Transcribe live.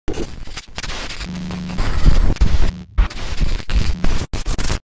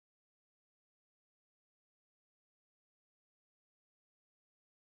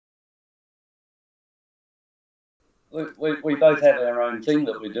we both have our own thing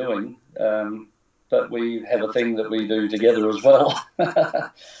that we're doing, but we have a thing that we do together as well.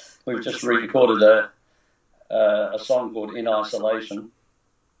 We've just re-recorded a song called "In Isolation,"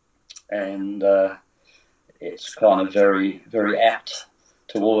 and it's kind of very, very apt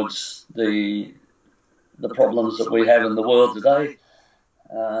towards the problems that we have in the world today.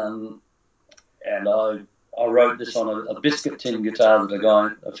 And I wrote this on a biscuit tin guitar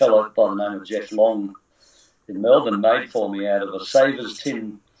that a fellow by the name of Jeff Long in Melbourne made for me out of a Savers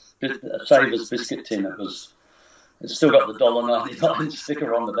biscuit tin. It's still got the $1.99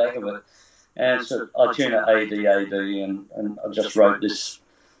 sticker on the back of it, and I tune it ADAD, and I just wrote this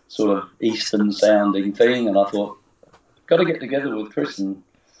sort of Eastern sounding thing, and I thought, got to get together with Chris and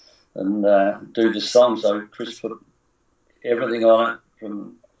do this song. So Chris put everything on it,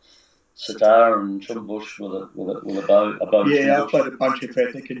 from sitar and chumbush with a bow. Yeah, I played a bunch of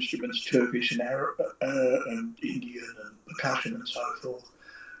ethnic instruments, Turkish and Arab and Indian and percussion and so forth.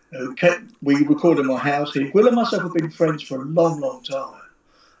 We recorded in my house here. Will and myself have been friends for a long, long time,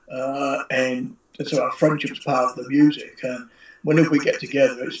 and so our friendship's part of the music. And whenever we get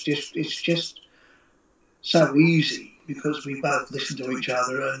together, it's just so easy because we both listen to each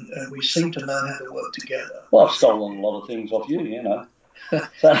other and we seem to know how to work together. Well, I've stolen a lot of things off you, you know.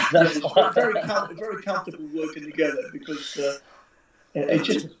 So that's very comfortable working together because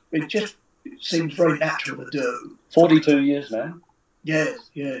it just seems very natural to do. 42 years now. Yes,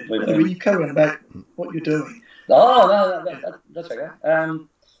 yeah. I mean, you carry on about what you're doing. Oh, no, that's okay.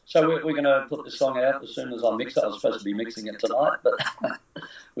 So we're going to put this song out as soon as I mix it. I was supposed to be mixing it tonight, but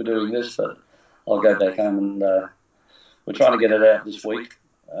we're doing this. But I'll go back home and we're trying to get it out this week.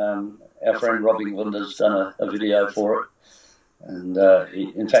 Our friend Robbie Winder's done a video for it. And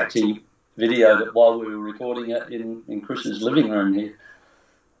in fact, he videoed it while we were recording it in Chris's living room here.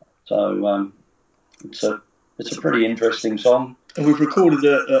 So it's a pretty interesting song. And we've recorded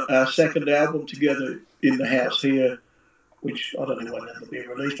our second album together in the house here, which I don't know when that'll be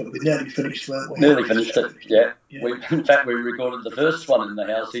released, but we've nearly finished that. Nearly finished it, yeah. In fact, we recorded the first one in the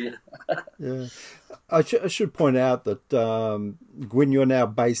house here. Yeah, I should point out that Gwyn, you're now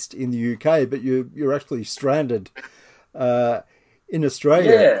based in the UK, but you're actually stranded in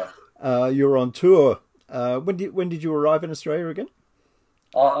Australia. Yeah. You're on tour. When did you arrive in Australia again?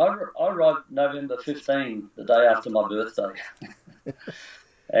 I arrived November 15, the day after my birthday.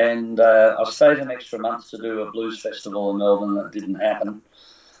 And I stayed an extra month to do a blues festival in Melbourne. That didn't happen.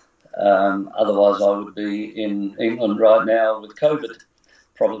 Otherwise, I would be in England right now with COVID,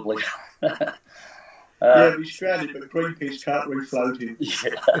 probably. Yeah, he's stranded, but Greenpeace can't refloat him.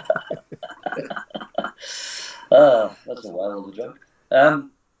 Yeah. That's a whale of a joke.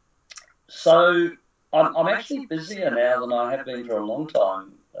 So I'm actually busier now than I have been for a long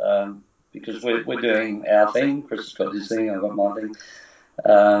time because we're doing our thing. Chris has got his thing, I've got my thing.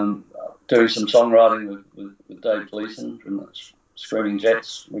 Doing some songwriting with Dave Gleason from the Screaming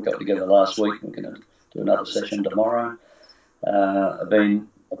Jets. We got together last week. We're going to do another session tomorrow. I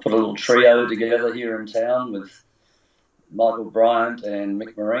put a little trio together here in town with Michael Bryant and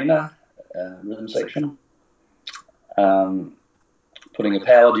Mick Marina, rhythm section. Putting a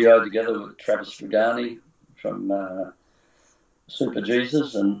power duo together with Travis Strugani from Super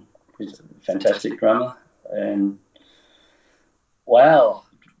Jesus, and he's a fantastic drummer. And wow,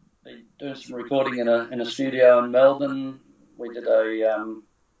 been doing some recording in a studio in Melbourne.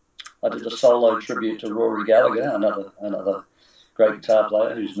 I did a solo tribute to Rory Gallagher, another great guitar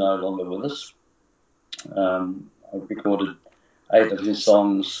player who's no longer with us. I recorded 8 of his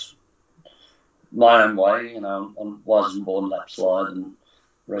songs my own way, on Wasn't Born Lap Slide and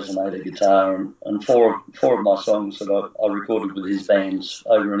Resonator guitar, and four of my songs that I recorded with his bands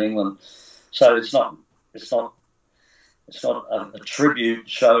over in England. So it's not a tribute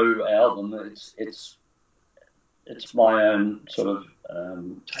show album. It's my own sort of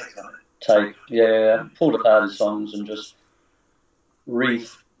take. Yeah, pulled apart his songs and just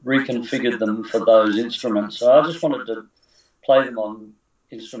reconfigured them for those instruments. So I just wanted to play them on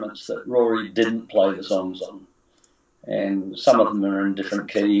instruments that Rory didn't play the songs on, and some of them are in different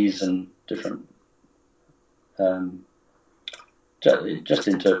keys and different just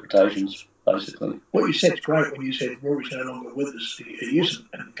interpretations, basically. What you said's great when you said Rory's no longer with us. He isn't,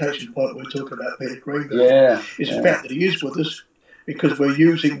 and case in point, we're talking about Peter Greenberg. Yeah, it's the fact that he is with us because we're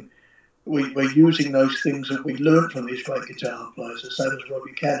using those things that we learned from these great guitar players, the same as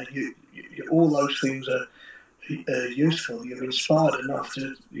Robbie Cannon. All those things are useful. You're inspired enough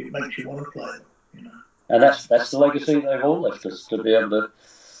to it makes you want to play them. And that's the legacy they've all left us, to be able to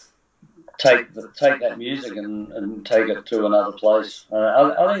take that music and take it to another place.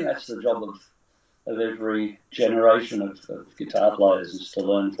 I think that's the job of every generation of guitar players is to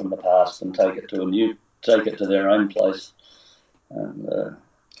learn from the past and take it to their own place. And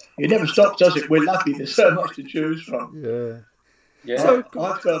it never stops, does it? We're lucky. There's so much to choose from. Yeah. So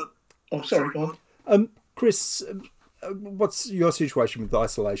I've got. Oh, sorry, go on. Chris, what's your situation with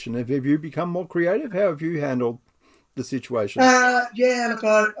isolation? Have you become more creative? How have you handled the situation? Yeah, look,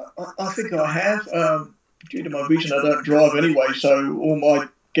 I think I have. Due to my vision, I don't drive anyway, so all my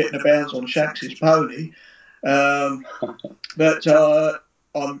getting about on Shack's is pony. But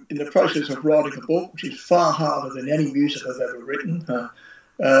I'm in the process of writing a book, which is far harder than any music I've ever written.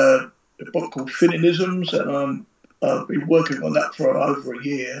 A book called Finnenisms, and I've been working on that for over a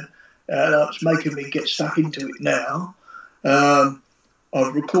year. And it's making me get stuck into it now.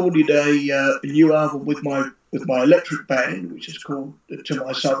 I've recorded a new album with my electric band, which is called To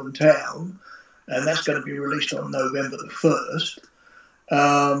My Southern Town, and that's going to be released on November the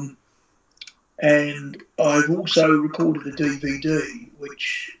 1st. And I've also recorded a DVD,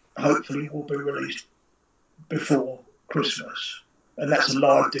 which hopefully will be released before Christmas. And that's a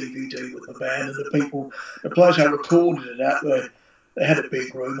live DVD with the band, and the place I recorded it at, they had a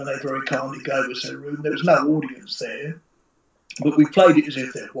big room, and they very kindly gave us a room. There was no audience there, but we played it as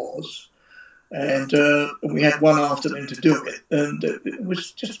if there was. And we had one afternoon to do it, and it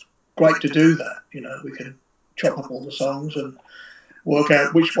was just great to do that. You know, we can chop up all the songs and work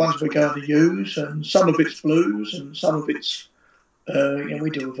out which ones we're going to use, and some of it's blues, and some of it's, we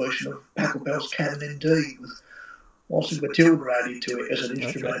do a version of Pachelbel's Canon in D with Waltzing Matilda added to it as an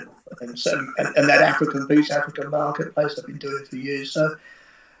instrument, and that African piece, African Marketplace, I've been doing for years. So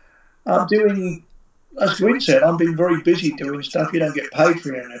I'm doing, as Gwyn said, I'm being very busy doing stuff. You don't get paid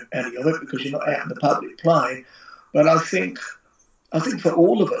for any of it because you're not out in the public playing. But I think for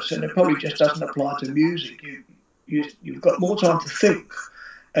all of us, and it probably just doesn't apply to music, you've got more time to think,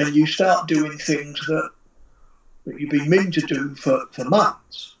 and you start doing things that you've been meaning to do for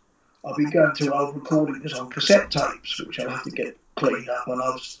months. I've been going through old recordings on cassette tapes, which I'll have to get cleaned up, and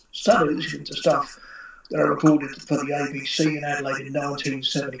I've started listening to stuff that I recorded for the ABC in Adelaide in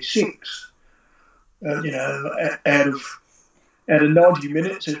 1976. Out of 90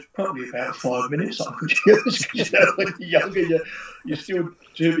 minutes, it's probably about 5 minutes I could use, because when you're younger, you're still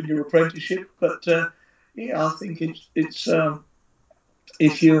doing your apprenticeship. But I think it's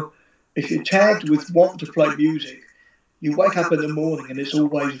if you're tagged with wanting to play music, you wake up in the morning and it's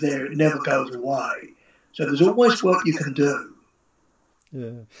always there. It never goes away. So there's always work you can do.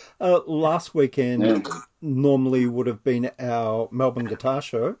 Yeah. Last weekend normally would have been our Melbourne Guitar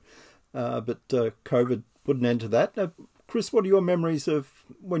Show, but COVID put an end to that. Chris, what are your memories of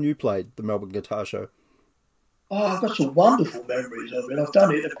when you played the Melbourne Guitar Show? Oh, I've got some wonderful memories of it. I've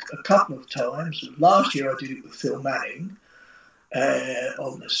done it a couple of times. Last year I did it with Phil Manning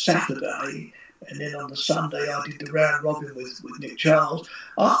on the Saturday. And then on the Sunday, I did the round robin with Nick Charles.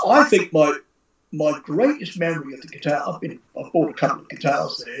 I think my greatest memory of the guitar, I've bought a couple of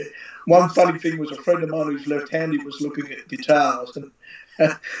guitars there. One funny thing was a friend of mine who's left-handed was looking at guitars, and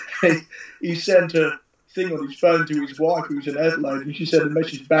he sent a thing on his phone to his wife who's in Adelaide, and she sent a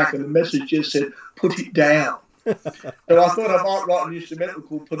message back, and the message just said, "Put it down." So I thought I might write an instrumental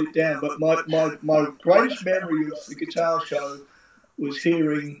called "Put It Down," but my greatest memory of the guitar show was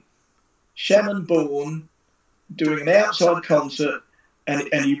hearing Shannon Bourne doing an outside concert,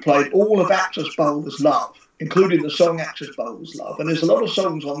 and he played all of Axis Bowler's Love, including the song Axis Bowler's Love. And there's a lot of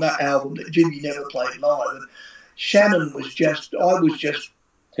songs on that album that Jimmy never played live. And Shannon was I was just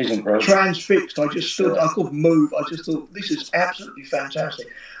transfixed. I just stood, I couldn't move. I just thought, this is absolutely fantastic.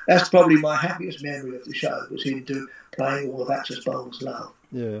 That's probably my happiest memory of the show, was him playing all of Axis Bowler's Love.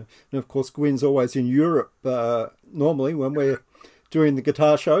 Yeah, and of course Gwyn's always in Europe normally when we're doing the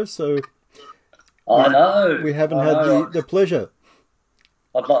guitar show, so I know. We haven't had the pleasure.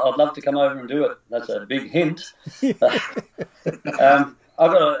 I'd love to come over and do it. That's a big hint. I've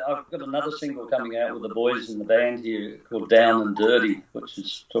got another single coming out with the boys in the band here called Down and Dirty, which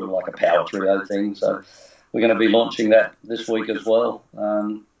is sort of like a power trio thing. So we're going to be launching that this week as well,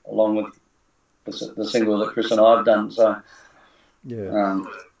 along with the single that Chris and I have done. So yeah.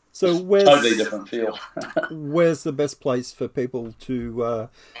 So where's totally different feel. Where's the best place for people to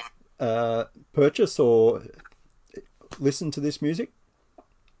purchase or listen to this music?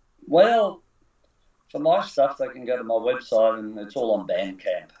 Well, for my stuff, they can go to my website, and it's all on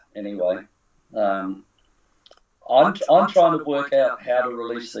Bandcamp anyway. I'm trying to work out how to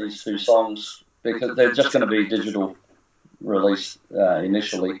release these two songs, because they're just going to be digital release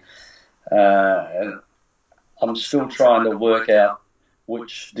initially. I'm still trying to work out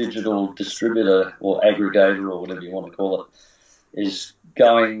which digital distributor or aggregator or whatever you want to call it is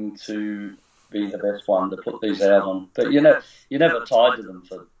going to be the best one to put these out on. But you're never tied to them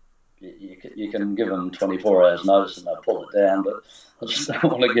for. You can give them 24 hours notice and they'll pull it down, but I just don't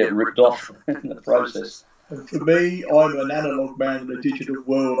want to get ripped off in the process. And for me, I'm an analogue man in a digital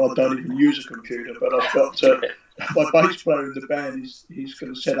world. I don't even use a computer, but I've got my bass player in the band. He's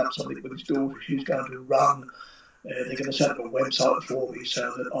going to set up something with his daughter. She's going to run. They're going to set up a website for me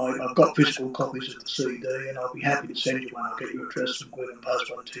so that I've got physical copies of the CD, and I'll be happy to send you one. I'll get your address from Gwyn and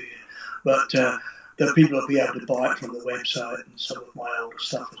post one to you. But the people will be able to buy it from the website and some of my older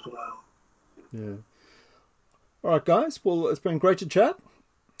stuff as well. Yeah. All right, guys. Well, it's been great to chat,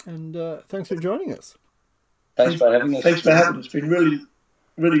 and thanks for joining us. Thanks for having us. Thanks for having us. It's been really,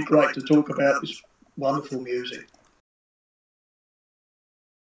 really great to talk about this wonderful music.